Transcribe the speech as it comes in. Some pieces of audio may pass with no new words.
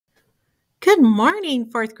Good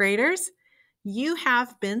morning, fourth graders. You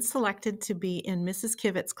have been selected to be in Mrs.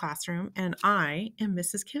 Kivett's classroom, and I am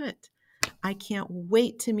Mrs. Kivett. I can't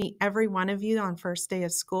wait to meet every one of you on first day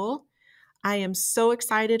of school. I am so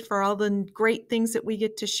excited for all the great things that we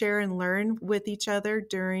get to share and learn with each other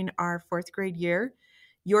during our fourth grade year.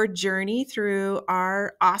 Your journey through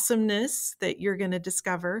our awesomeness that you're going to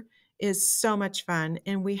discover is so much fun,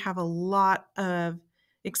 and we have a lot of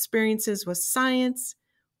experiences with science,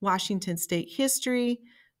 Washington State history,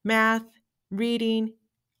 math, reading,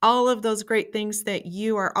 all of those great things that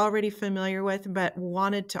you are already familiar with but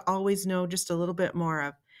wanted to always know just a little bit more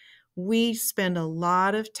of. We spend a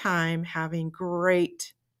lot of time having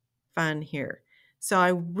great fun here. So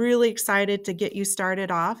I'm really excited to get you started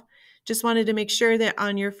off. Just wanted to make sure that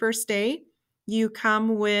on your first day, you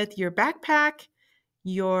come with your backpack,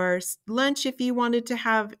 your lunch if you wanted to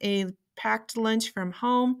have a packed lunch from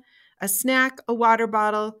home, a snack, a water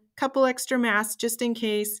bottle, couple extra masks just in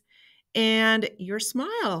case, and your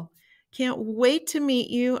smile. Can't wait to meet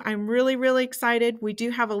you. I'm really, really excited. We do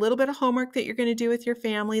have a little bit of homework that you're going to do with your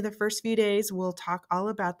family the first few days. We'll talk all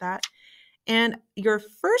about that. And your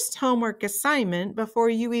first homework assignment before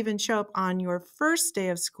you even show up on your first day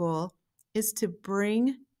of school is to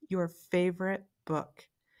bring your favorite book.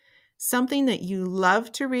 Something that you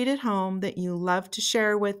love to read at home, that you love to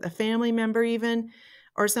share with a family member even,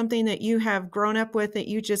 or something that you have grown up with that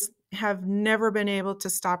you just have never been able to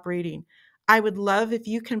stop reading. I would love if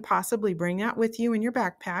you can possibly bring that with you in your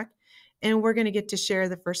backpack, and we're going to get to share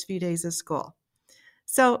the first few days of school.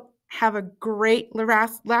 So have a great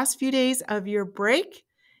last few days of your break.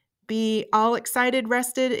 Be all excited,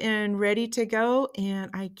 rested, and ready to go.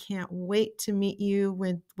 And I can't wait to meet you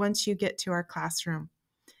once you get to our classroom.